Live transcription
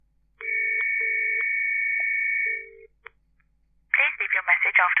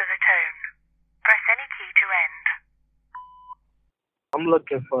I'm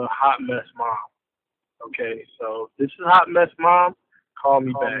looking for a hot mess mom. Okay, so this is hot mess mom. Call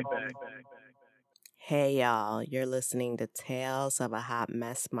me back. Hey y'all, you're listening to Tales of a Hot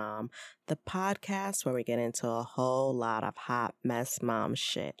Mess Mom, the podcast where we get into a whole lot of hot mess mom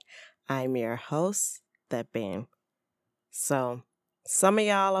shit. I'm your host, The Bean. So, some of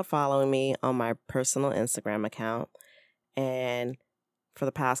y'all are following me on my personal Instagram account, and for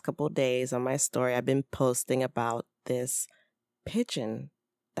the past couple of days on my story, I've been posting about this pigeon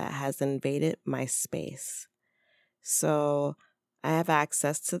that has invaded my space. So, I have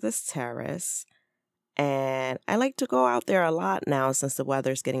access to this terrace. And I like to go out there a lot now since the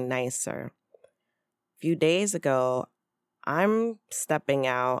weather's getting nicer. A few days ago, I'm stepping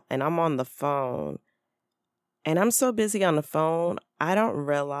out and I'm on the phone. And I'm so busy on the phone, I don't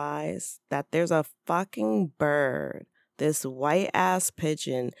realize that there's a fucking bird, this white ass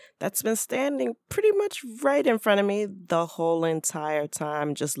pigeon, that's been standing pretty much right in front of me the whole entire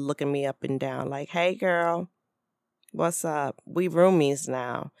time, just looking me up and down like, hey girl, what's up? We roomies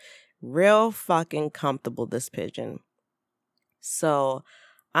now. Real fucking comfortable, this pigeon. So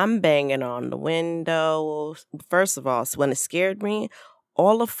I'm banging on the window. First of all, so when it scared me,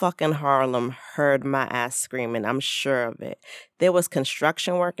 all of fucking Harlem heard my ass screaming. I'm sure of it. There was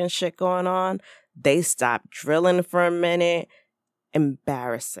construction work and shit going on. They stopped drilling for a minute.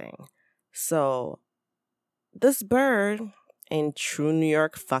 Embarrassing. So this bird, in true New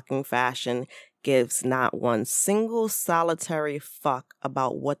York fucking fashion, gives not one single solitary fuck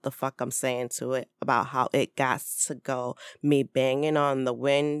about what the fuck I'm saying to it, about how it got to go. Me banging on the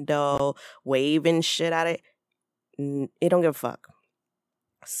window, waving shit at it. It don't give a fuck.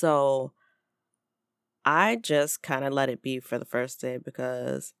 So I just kind of let it be for the first day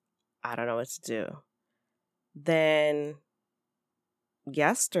because I don't know what to do. Then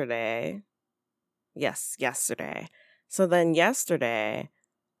yesterday, yesterday. So then yesterday,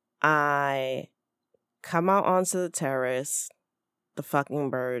 I come out onto the terrace. The fucking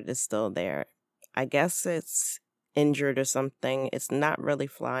bird is still there. I guess it's injured or something. It's not really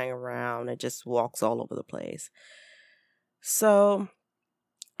flying around. It just walks all over the place. So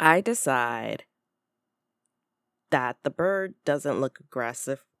I decide that the bird doesn't look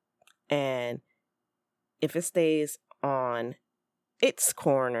aggressive. And if it stays on its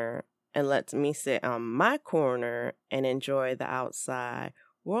corner and lets me sit on my corner and enjoy the outside,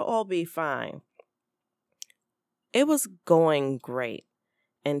 we'll all be fine. It was going great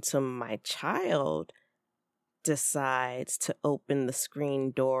until my child decides to open the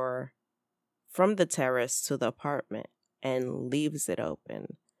screen door from the terrace to the apartment and leaves it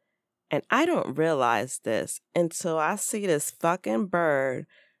open. And I don't realize this until I see this fucking bird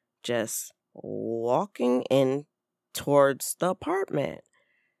just walking in towards the apartment.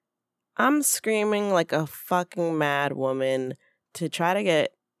 I'm screaming like a fucking mad woman to try to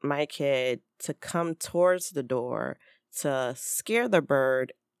get my kid to come towards the door to scare the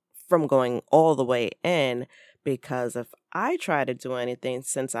bird from going all the way in, because if I try to do anything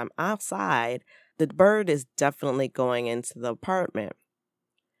since I'm outside, the bird is definitely going into the apartment.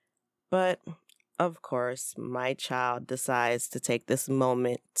 But of course, my child decides to take this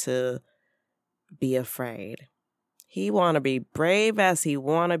moment to be afraid. He want to be brave as he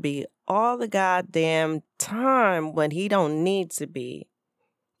want to be all the goddamn time when he don't need to be.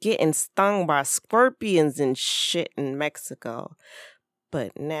 Getting stung by scorpions and shit in Mexico.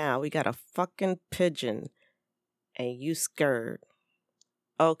 But now we got a fucking pigeon and you scared.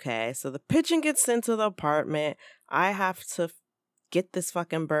 Okay, so the pigeon gets into the apartment. I have to get this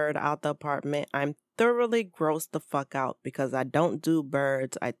fucking bird out the apartment. I'm thoroughly grossed the fuck out because I don't do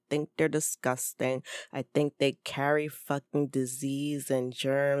birds. I think they're disgusting. I think they carry fucking disease and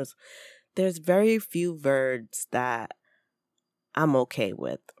germs. There's very few birds that I'm okay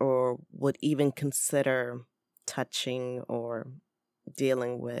with or would even consider touching or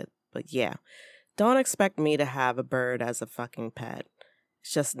dealing with. But yeah, don't expect me to have a bird as a fucking pet.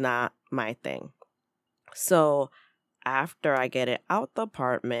 It's just not my thing. So after I get it out the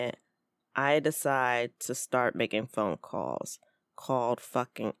apartment, I decide to start making phone calls. Called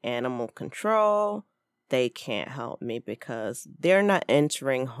fucking animal control. They can't help me because they're not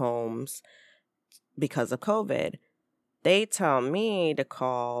entering homes because of COVID. They tell me to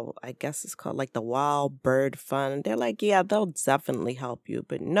call, I guess it's called like the Wild Bird Fund. They're like, yeah, they'll definitely help you.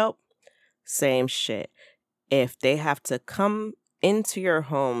 But nope, same shit. If they have to come into your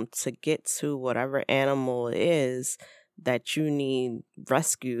home to get to whatever animal it is that you need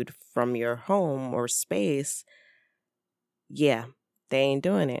rescued from your home or space, yeah, they ain't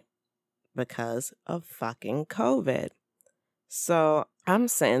doing it because of fucking COVID. So I'm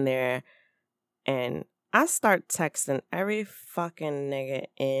sitting there and I start texting every fucking nigga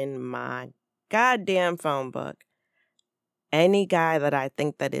in my goddamn phone book. Any guy that I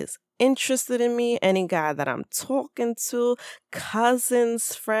think that is interested in me, any guy that I'm talking to,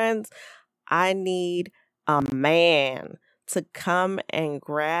 cousins, friends, I need a man to come and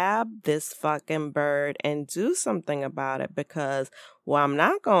grab this fucking bird and do something about it, because what I'm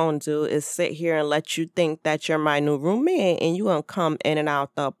not going to do is sit here and let you think that you're my new roommate and you going to come in and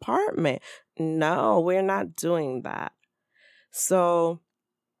out the apartment. No, we're not doing that. So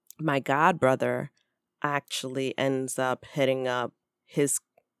my god brother actually ends up hitting up his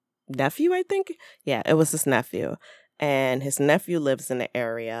nephew, I think. Yeah, it was his nephew. And his nephew lives in the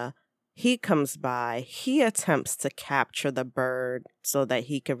area. He comes by. He attempts to capture the bird so that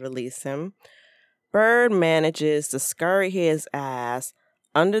he could release him. Bird manages to scurry his ass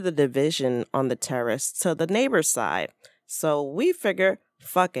under the division on the terrace to the neighbor's side. So we figure,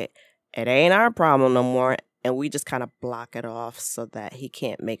 fuck it. It ain't our problem no more. And we just kind of block it off so that he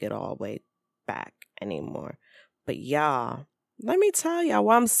can't make it all the way back anymore. But y'all, let me tell y'all,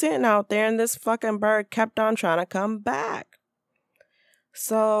 while I'm sitting out there and this fucking bird kept on trying to come back.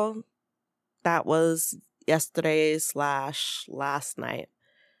 So that was yesterday/last night.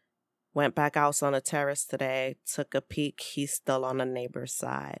 Went back out on the terrace today, took a peek. He's still on the neighbor's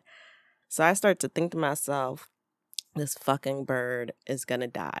side. So I start to think to myself, this fucking bird is going to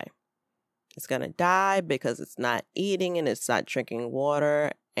die. It's going to die because it's not eating and it's not drinking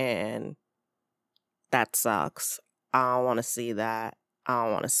water. And that sucks. I don't want to see that. I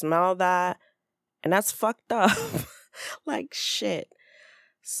don't want to smell that. And that's fucked up. Like shit.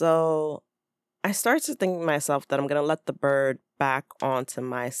 So I start to think to myself that I'm going to let the bird back onto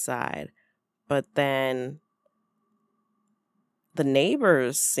my side. But then the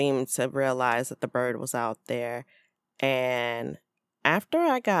neighbors seemed to realize that the bird was out there. And after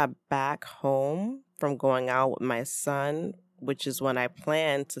I got back home from going out with my son, which is when I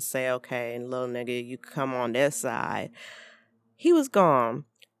planned to say, okay, little nigga, you come on this side, he was gone.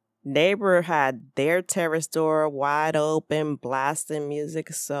 Neighbor had their terrace door wide open, blasting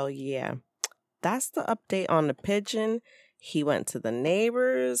music. So yeah, that's the update on the pigeon. He went to the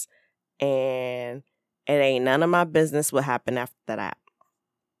neighbors, and it ain't none of my business what happened after that.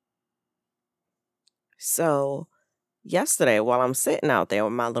 So yesterday, while I'm sitting out there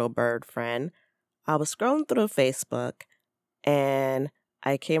with my little bird friend, I was scrolling through Facebook and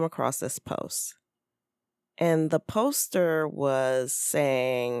I came across this post. And the poster was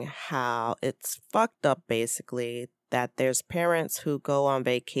saying how it's fucked up, basically, that there's parents who go on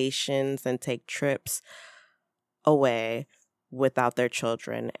vacations and take trips away without their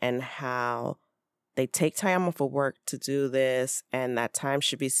children, and how they take time off of work to do this, and that time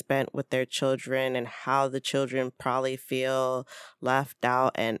should be spent with their children, and how the children probably feel left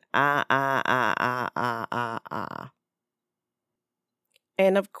out, and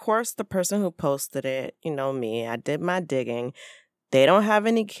And of course, the person who posted it, you know me, I did my digging. They don't have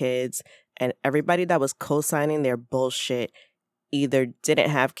any kids, and everybody that was co-signing their bullshit either didn't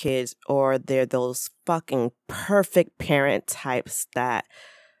have kids or they're those fucking perfect parent types that,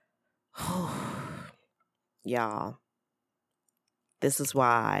 y'all, this is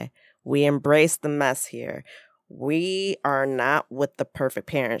why we embrace the mess here. We are not with the perfect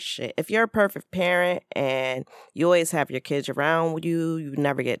parent shit. If you're a perfect parent and you always have your kids around with you, you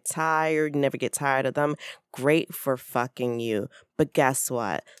never get tired, you never get tired of them, great for fucking you. But guess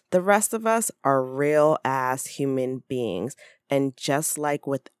what? The rest of us are real ass human beings. And just like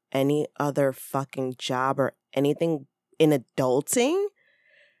with any other fucking job or anything in adulting,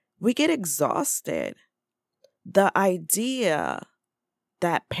 we get exhausted. The idea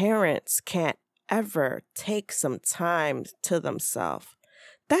that parents can't ever take some time to themselves,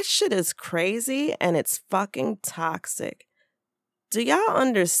 that shit is crazy and it's fucking toxic. Do y'all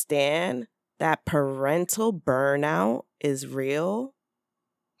understand that parental burnout is real?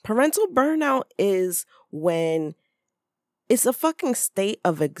 Parental burnout is when it's a fucking state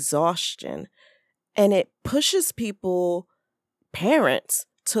of exhaustion, and it pushes people, parents,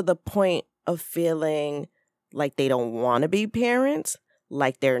 to the point of feeling like they don't want to be parents,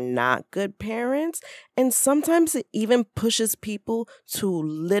 like they're not good parents, and sometimes it even pushes people to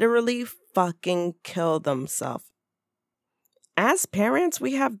literally fucking kill themselves. As parents,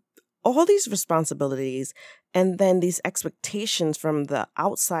 we have all these responsibilities and then these expectations from the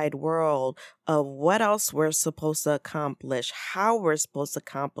outside world of what else we're supposed to accomplish, how we're supposed to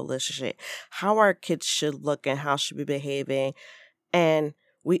accomplish it, how our kids should look and how should we be behaving. And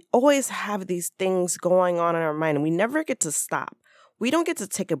we always have these things going on in our mind and we never get to stop. We don't get to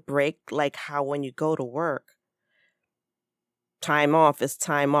take a break like how when you go to work. time off is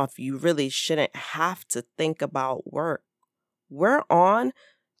time off. You really shouldn't have to think about work. We're on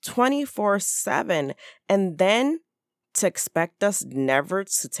 24/7. And then to expect us never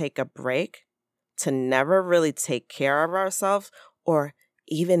to take a break, to never really take care of ourselves, or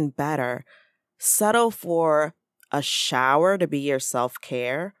even better, settle for a shower to be your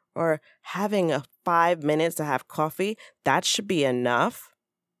self-care, or having 5 minutes to have coffee, that should be enough.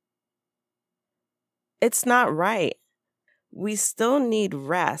 It's not right. We still need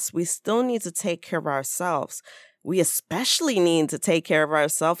rest. We still need to take care of ourselves. We especially need to take care of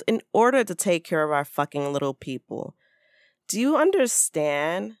ourselves in order to take care of our fucking little people. Do you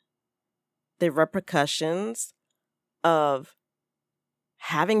understand the repercussions of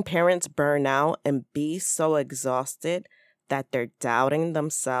having parents burn out and be so exhausted that they're doubting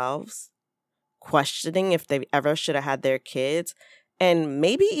themselves, questioning if they ever should have had their kids, and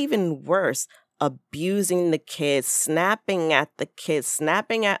maybe even worse, abusing the kids, snapping at the kids,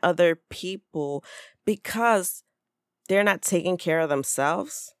 snapping at other people because they're not taking care of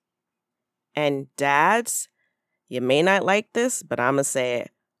themselves? And dads, you may not like this, but I'm going to say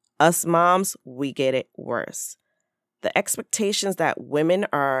it. Us moms, we get it worse. The expectations that women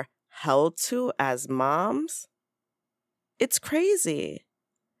are held to as moms, it's crazy.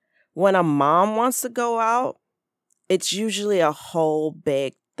 When a mom wants to go out, it's usually a whole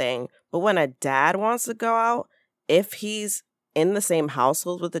big thing. But when a dad wants to go out, if he's in the same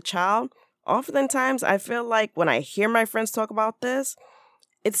household with the child, oftentimes I feel like when I hear my friends talk about this,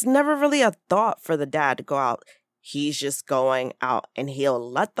 it's never really a thought for the dad to go out. He's just going out and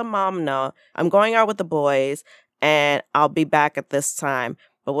he'll let the mom know, I'm going out with the boys and I'll be back at this time.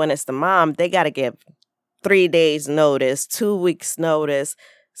 But when it's the mom, they got to give 3 days notice, 2 weeks notice,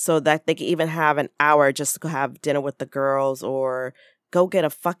 so that they can even have an hour just to go have dinner with the girls or go get a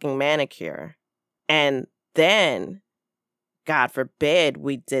fucking manicure. And then, God forbid,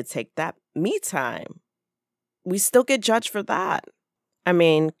 we did take that me time. We still get judged for that. I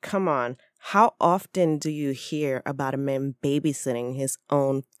mean, come on. How often do you hear about a man babysitting his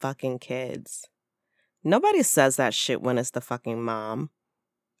own fucking kids? Nobody says that shit when it's the fucking mom.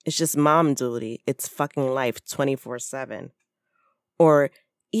 It's just mom duty. It's fucking life 24/7. Or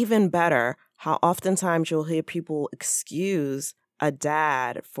even better, how oftentimes you'll hear people excuse a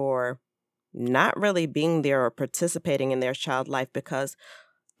dad for not really being there or participating in their child life because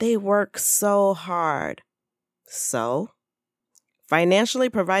they work so hard. So, financially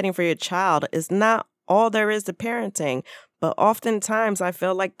providing for your child is not all there is to parenting, but oftentimes I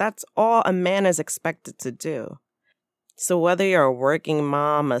feel like that's all a man is expected to do. So whether you're a working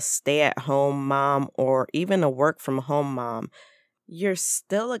mom, a stay-at-home mom, or even a work-from-home mom, you're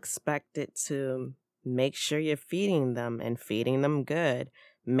still expected to make sure you're feeding them and feeding them good.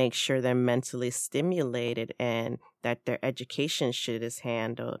 Make sure they're mentally stimulated and that their education shit is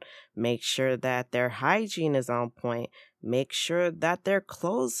handled. Make sure that their hygiene is on point. Make sure that their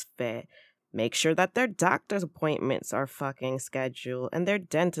clothes fit. Make sure that their doctor's appointments are fucking scheduled and their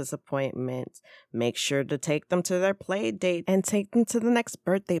dentist appointments. Make sure to take them to their play date and take them to the next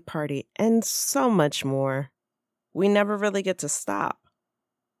birthday party and so much more. We never really get to stop.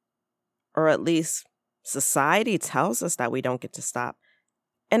 Or at least society tells us that we don't get to stop.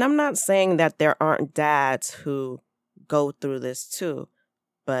 And I'm not saying that there aren't dads who go through this too,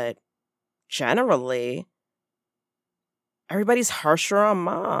 but generally, everybody's harsher on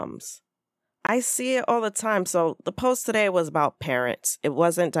moms. I see it all the time. So the post today was about parents. It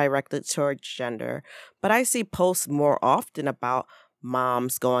wasn't directed towards gender, but I see posts more often about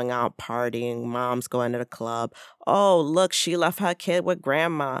moms going out partying, moms going to the club. Oh, look, she left her kid with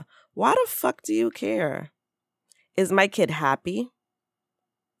grandma. Why the fuck do you care? Is my kid happy?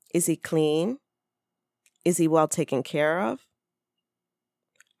 Is he clean? Is he well taken care of?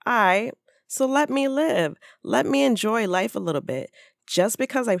 All right, so let me live. Let me enjoy life a little bit. Just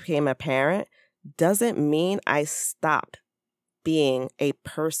because I became a parent doesn't mean I stopped being a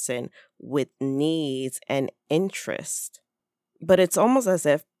person with needs and interests. But it's almost as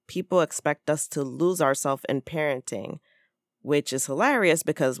if people expect us to lose ourselves in parenting, which is hilarious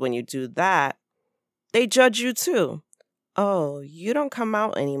because when you do that, they judge you too. Oh, you don't come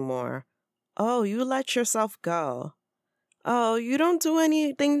out anymore. Oh, you let yourself go. Oh, you don't do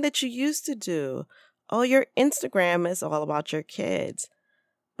anything that you used to do. Oh, your Instagram is all about your kids.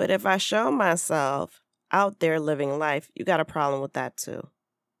 But if I show myself out there living life, you got a problem with that too.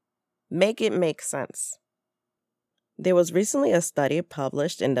 Make it make sense. There was recently a study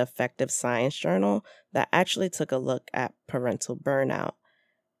published in the Effective Science Journal that actually took a look at parental burnout.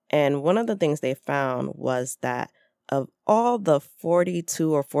 And one of the things they found was that of all the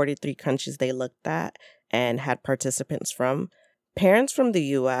 42 or 43 countries they looked at and had participants from, Parents from the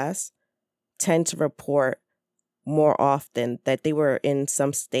US tend to report more often that they were in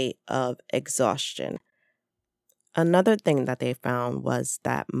some state of exhaustion. Another thing that they found was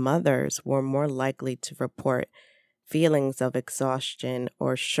that mothers were more likely to report feelings of exhaustion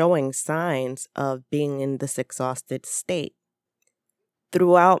or showing signs of being in this exhausted state.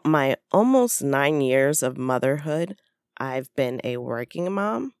 Throughout my almost 9 years of motherhood, I've been a working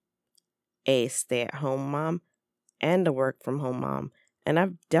mom, a stay-at-home mom, and a work-from-home mom. And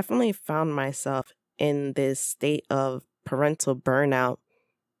I've definitely found myself in this state of parental burnout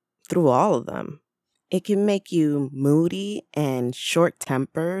through all of them. It can make you moody and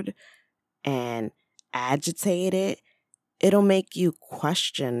short-tempered and agitated. It'll make you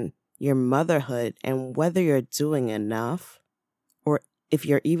question your motherhood and whether you're doing enough or if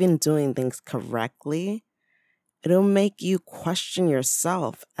you're even doing things correctly. It'll make you question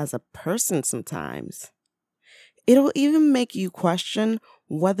yourself as a person sometimes. It'll even make you question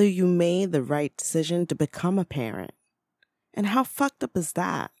whether you made the right decision to become a parent. And how fucked up is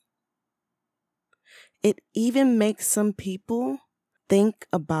that? It even makes some people think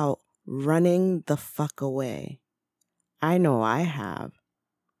about running the fuck away. I know I have.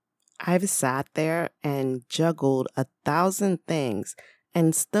 I've sat there and juggled 1,000 things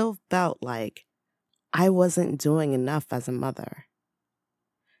and still felt like I wasn't doing enough as a mother.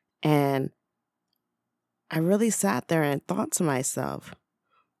 And I really sat there and thought to myself,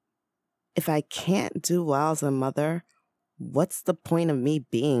 if I can't do well as a mother, what's the point of me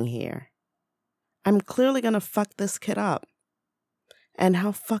being here? I'm clearly going to fuck this kid up. And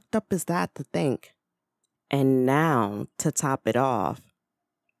how fucked up is that to think? And now, to top it off,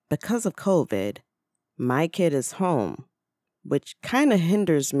 because of COVID, my kid is home, which kind of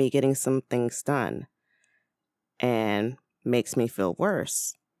hinders me getting some things done and makes me feel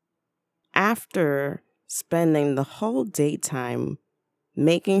worse. After spending the whole daytime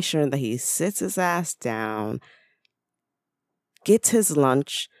making sure that he sits his ass down, gets his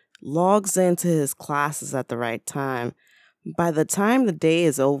lunch, logs into his classes at the right time, by the time the day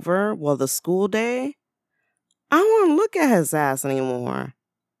is over, the school day, I don't want to look at his ass anymore.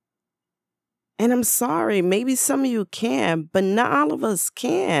 And I'm sorry, maybe some of you can, but not all of us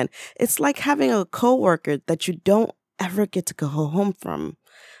can. It's like having a coworker that you don't ever get to go home from.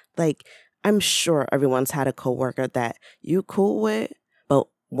 Like, I'm sure everyone's had a coworker that you cool with, but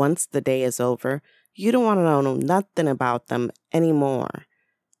once the day is over, you don't want to know nothing about them anymore.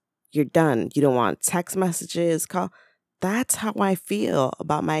 You're done. You don't want text messages, call. That's how I feel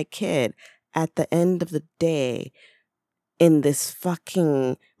about my kid at the end of the day in this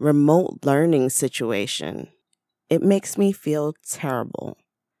fucking remote learning situation. It makes me feel terrible.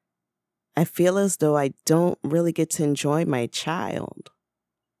 I feel as though I don't really get to enjoy my child.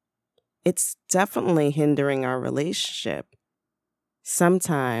 It's definitely hindering our relationship.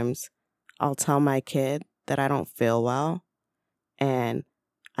 Sometimes I'll tell my kid that I don't feel well and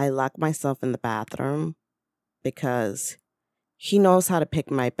I lock myself in the bathroom because he knows how to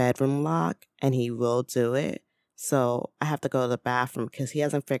pick my bedroom lock and he will do it. So I have to go to the bathroom because he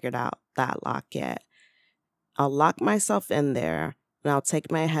hasn't figured out that lock yet. I'll lock myself in there and I'll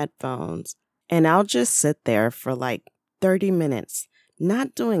take my headphones and I'll just sit there for like 30 minutes,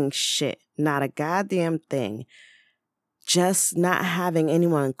 not doing shit, not a goddamn thing. Just not having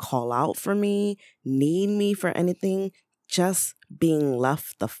anyone call out for me, need me for anything, just being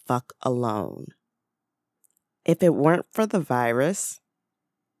left the fuck alone. If it weren't for the virus,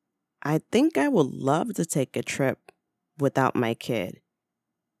 I think I would love to take a trip without my kid,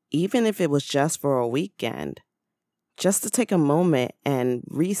 even if it was just for a weekend, just to take a moment and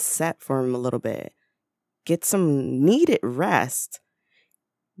reset for him a little bit, get some needed rest.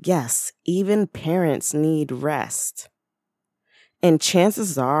 Yes, even parents need rest. And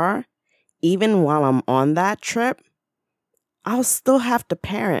chances are, even while I'm on that trip, I'll still have to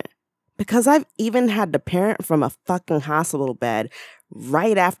parent. Because I've even had to parent from a fucking hospital bed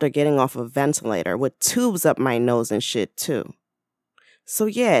right after getting off a ventilator with tubes up my nose and shit too. So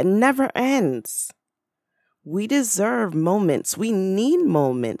yeah, it never ends. We deserve moments. We need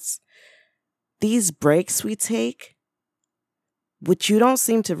moments. These breaks we take, which you don't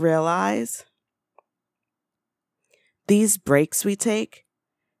seem to realize, these breaks we take,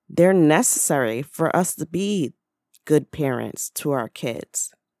 they're necessary for us to be good parents to our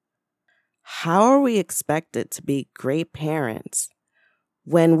kids. How are we expected to be great parents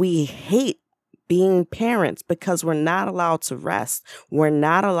when we hate being parents because we're not allowed to rest, we're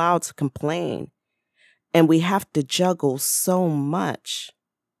not allowed to complain, and we have to juggle so much?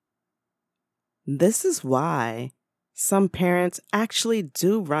 This is why some parents actually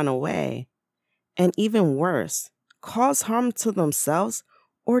do run away, and even worse, cause harm to themselves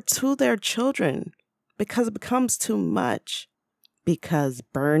or to their children because it becomes too much. Because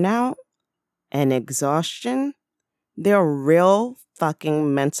burnout and exhaustion, they're real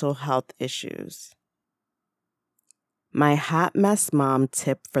fucking mental health issues. My hot mess mom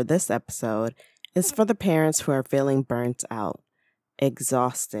tip for this episode is for the parents who are feeling burnt out,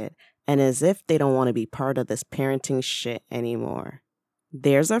 exhausted, and as if they don't want to be part of this parenting shit anymore.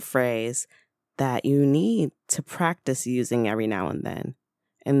 There's a phrase that you need to practice using every now and then.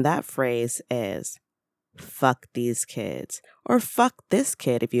 And that phrase is, fuck these kids, or fuck this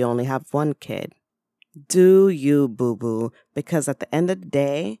kid if you only have one kid. Do you, boo-boo, because at the end of the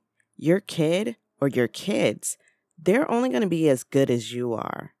day, your kid or your kids, they're only going to be as good as you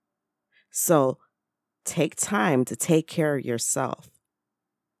are. So take time to take care of yourself.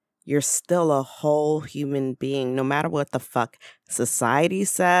 You're still a whole human being, no matter what the fuck society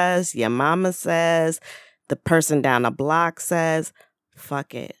says, your mama says, the person down the block says.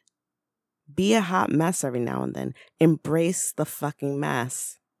 Fuck it. Be a hot mess every now and then. Embrace the fucking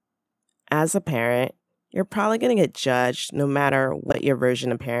mess. As a parent, you're probably going to get judged no matter what your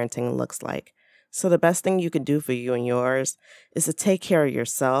version of parenting looks like. So the best thing you can do for you and yours is to take care of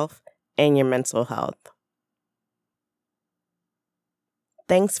yourself and your mental health.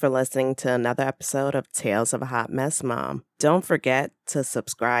 Thanks for listening to another episode of Tales of a Hot Mess Mom. Don't forget to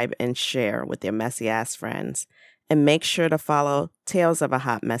subscribe and share with your messy ass friends. And make sure to follow Tales of a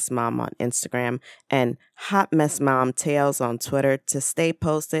Hot Mess Mom on Instagram and Hot Mess Mom Tales on Twitter to stay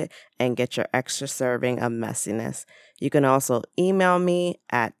posted and get your extra serving of messiness. You can also email me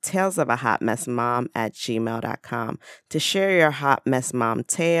at talesofahotmessmom@gmail.com to share your Hot Mess Mom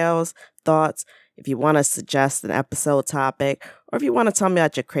tales, thoughts, if you want to suggest an episode topic, or if you want to tell me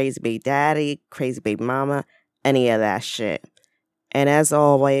about your crazy baby daddy, crazy baby mama, any of that shit. And as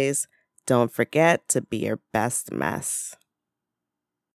always, don't forget to be your best mess.